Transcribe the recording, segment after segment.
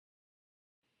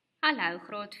Hallo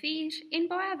graad 4 en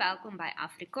baie welkom by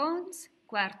Afrikaans,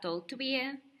 kwartaal 2,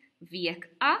 week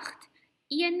 8,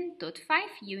 1 tot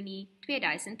 5 Junie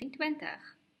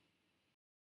 2020.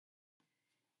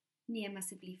 Neem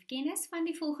asseblief kennis van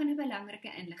die volgende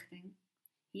belangrike inligting.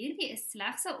 Hierdie is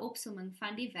slegs 'n opsomming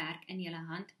van die werk in julle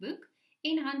handboek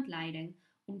en handleiding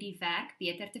om die werk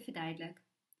beter te verduidelik.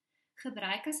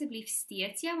 Gebruik asseblief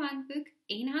steeds jou handboek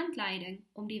en handleiding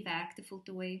om die werk te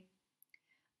voltooi.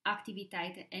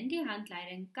 Aktiwiteite in die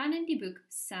handleiding kan in die boek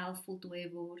self voltooi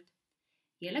word.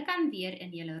 Julle kan weer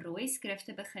in julle rooi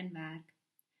skrifte begin werk.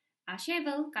 As jy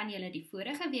wil, kan julle die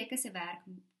vorige weke se werk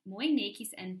mooi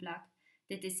netjies inplak.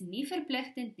 Dit is nie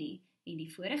verpligtend nie en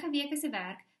die vorige weke se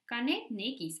werk kan net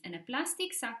netjies in 'n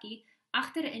plastiek sakkie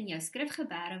agter in jou skrif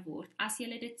geberre word as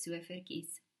jy dit so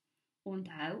verkies.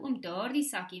 Onthou om daardie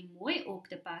sakkie mooi op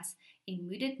te pas en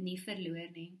moet dit nie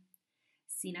verloor nie.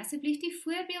 Sien asseblief die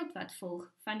voorbeeld wat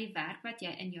volg van die werk wat jy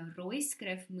in jou rooi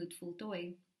skrif moet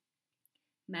voltooi.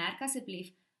 Merk asseblief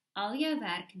al jou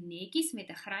werk netjies met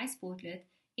 'n grys potlood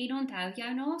en onthou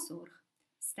jou nasorg.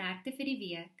 Sterkte vir die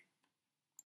week.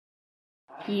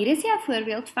 Hier is jou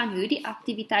voorbeeld van hoe die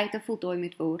aktiwiteite voltooi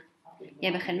moet word.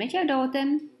 Jy begin met jou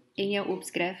datum en jou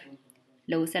opskrif.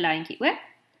 Los 'n lyntjie oop,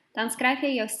 dan skryf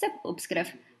jy jou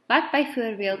subopskrif wat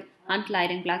byvoorbeeld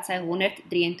handleiding bladsy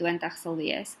 123 sal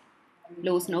wees.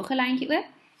 Los nog 'n lyntjie oop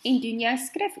en doen jou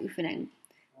skrifoefening.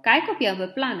 Kyk op jou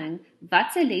beplanning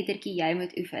watse lettertjie jy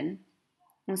moet oefen.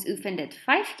 Ons oefen dit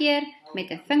 5 keer met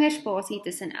 'n vingerspasie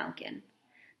tussen elkeen.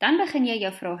 Dan begin jy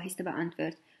jou vragies te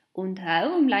beantwoord.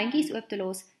 Onthou om lyntjies oop te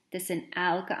los tussen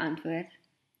elke antwoord.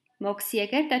 Maak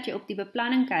seker dat jy op die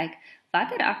beplanning kyk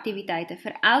watter aktiwiteite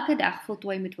vir elke dag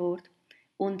voltooi moet word.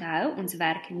 Onthou ons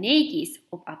werk netjies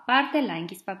op aparte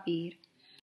lyntjies papier.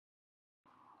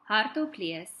 Hardop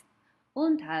lees.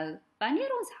 Onthou,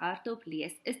 wanneer ons hardop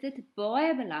lees, is dit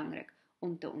baie belangrik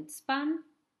om te ontspan,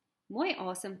 mooi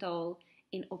asem te haal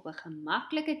en op 'n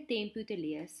gemaklike tempo te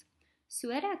lees,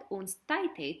 sodat ons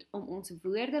tyd het om ons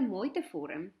woorde mooi te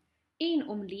vorm en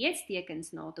om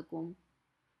leestekens na te kom.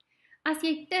 As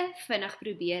jy te vinnig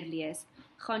probeer lees,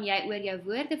 gaan jy oor jou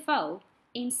woorde val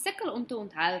en sukkel om te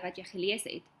onthou wat jy gelees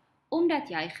het, omdat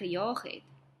jy gejaag het.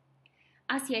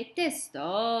 As jy te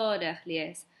stadig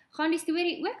lees, gaan die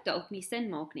storie ook dalk nie sin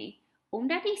maak nie,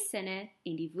 omdat die sinne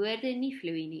en die woorde nie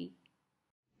vloei nie.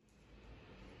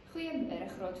 Goeiemôre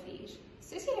graad 4.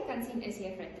 Soos julle kan sien is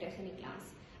juffrou terug in die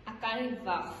klas. Ek kan nie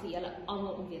wag vir julle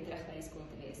almal om weer terug by die skool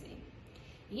te wees nie.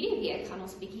 Hierdie week gaan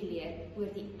ons bietjie leer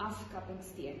oor die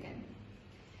afkappingsteken.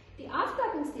 Die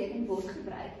afkappingsteken word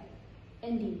gebruik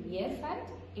in die meervoud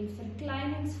en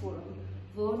verkleiningsvorm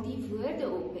waar die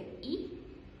woorde op 'n i,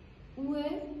 o,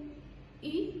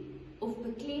 u of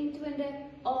beklemtoonde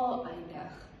a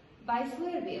eindig.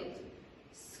 Byvoorbeeld,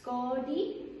 skadu,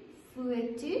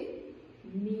 foto,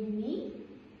 mini,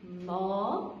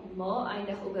 ma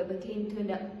eindig op 'n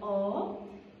beklemtoonde a,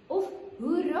 of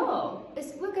hoera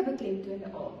is ook 'n beklemtoonde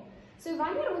a. So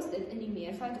wanneer ons dit in die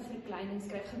meervoud of verkleining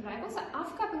skryf, gebruik ons 'n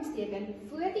afkappingsteken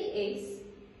voor die s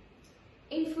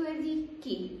en voor die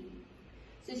kie.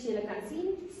 Soos julle kan sien,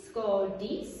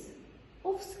 skadu's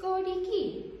of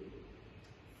skadutjie.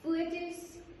 Foto's,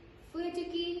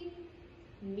 fotootjie,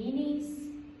 minis,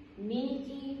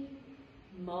 minitjie,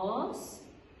 maas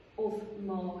of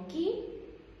maakie,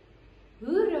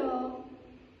 hoera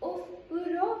of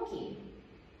hoeraakie.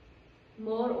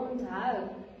 Maar onthou,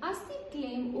 as die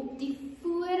klem op die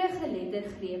vorige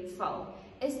lettergreep val,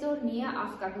 is daar nie 'n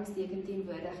afkappingsteken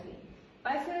teenwoordig nie.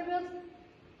 Byvoorbeeld,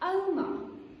 ouma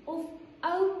of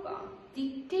oupa.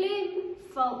 Die klem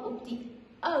val op die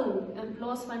ou in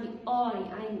plaas van die a aan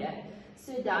die einde.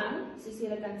 So dan, soos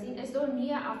julle kan sien, is daar nie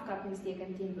 'n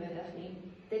afkappingsteken teenwoordig nie.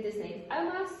 Dit is net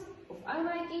oumas of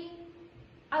oumaatjie,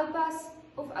 oupas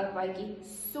of oupaatjie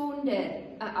sonder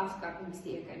 'n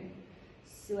afkappingsteken.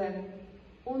 So,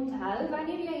 onthou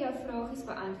wanneer jy jou vragies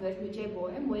beantwoord, moet jy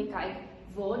baie mooi kyk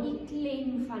waar die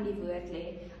klem van die woord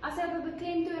lê. As hy op 'n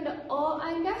beklemtoonde a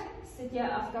eindig, sit jy 'n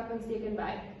afkappingsteken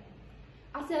by.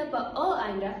 As hy op 'n a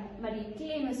eindig, maar die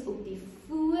klem is op die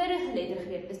vorige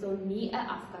lettergreep, is daar nie 'n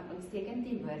afkappingsteken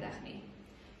teenwoordig nie.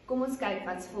 Kom ons kyk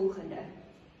wat's volgende.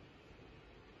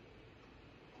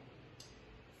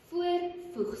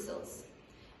 Voorvoegsels.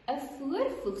 'n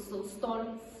Voorvoegsel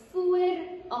staan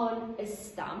vooraan 'n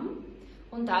stam.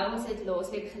 Onthou ons het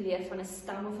laasweek geleer van 'n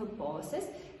stam of 'n basis.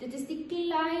 Dit is die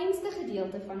kleinste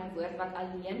gedeelte van 'n woord wat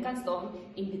alleen kan staan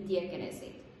en betekenis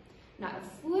het. Nou, 'n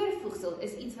voorvoegsel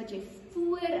is iets wat jy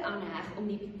vooraan heg om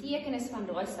die betekenis van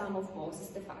daai stam of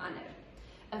basis te verander.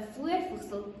 'n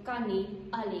voorvoegsel kan nie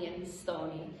alleen staan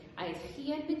nie. Hy het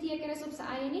geen betekenis op sy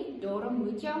eie nie, daarom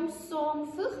moet jy hom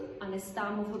saamvoeg aan 'n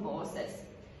stam of 'n basis.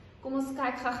 Kom ons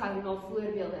kyk gou-gou na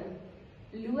voorbeelde.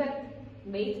 Loop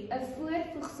met 'n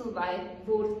voorvoegsel by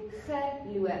word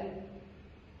geloop.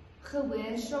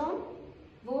 Gehoorsaam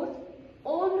word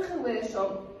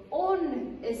ongehoorsaam.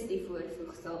 On is die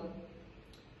voorvoegsel.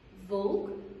 Wolk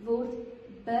word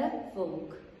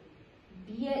bewolk.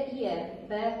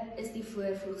 Be is die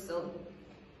voorvoegsel.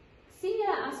 Sien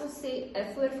julle as ons sê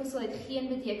 'n voorvoegsel het geen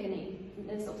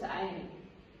betekenis op sy eie nie.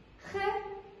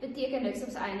 Beteken niks op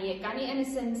sy eie nie. Jy kan nie in 'n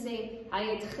sin sê hy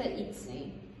het iets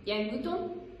nie. Jy moet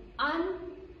hom aan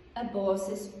 'n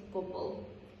basis koppel.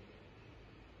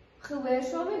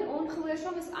 Gehoorsaam en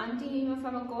ongehoorsaam is antonieme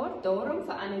van mekaar, daarom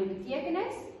verander die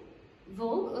betekenis.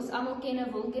 Wolk, ons almal ken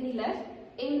 'n wolk in die lug,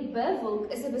 en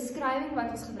bewolk is 'n beskrywing wat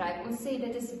ons gebruik. Ons sê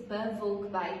dit is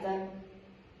bewolk buite.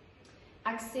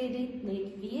 Ek sê dit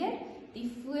net weer,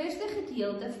 die voorste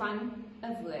gedeelte van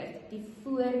 'n woord, die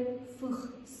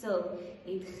voorvoegsel,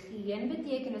 het geen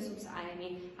betekenis op sy eie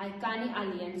nie. Hy kan nie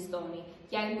alleen staan nie.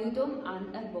 Jy moet hom aan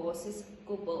 'n basis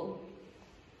koppel.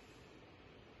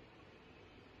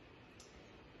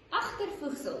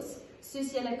 Agtervoegsels,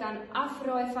 soos julle kan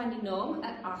afraai van die naam,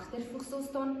 'n agtervoegsel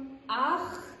staan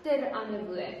agter aan 'n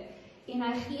woord en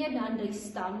hy gee dan die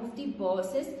stam of die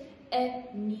basis 'n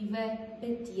nuwe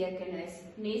betekenis.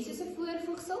 Net soos 'n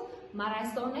voorvoegsel, maar hy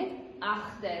staan net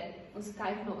agter. Ons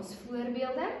kyk na ons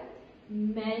voorbeelde.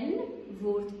 Min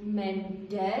word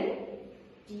minder.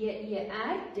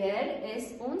 Der, der is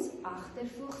ons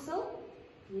agtervoegsel.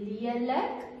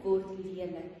 Lelik word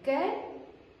leliker.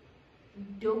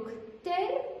 Dokter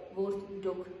word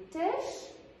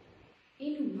dokters.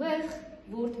 En hoog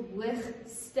word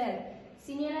hoogste.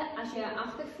 Sien julle, as jy 'n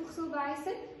agtervoegsel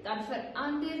bysit, dan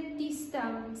verander die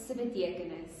stam se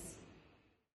betekenis.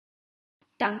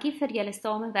 Dankie vir julle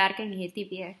samewerking hierdie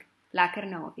week. Lekker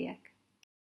naweek.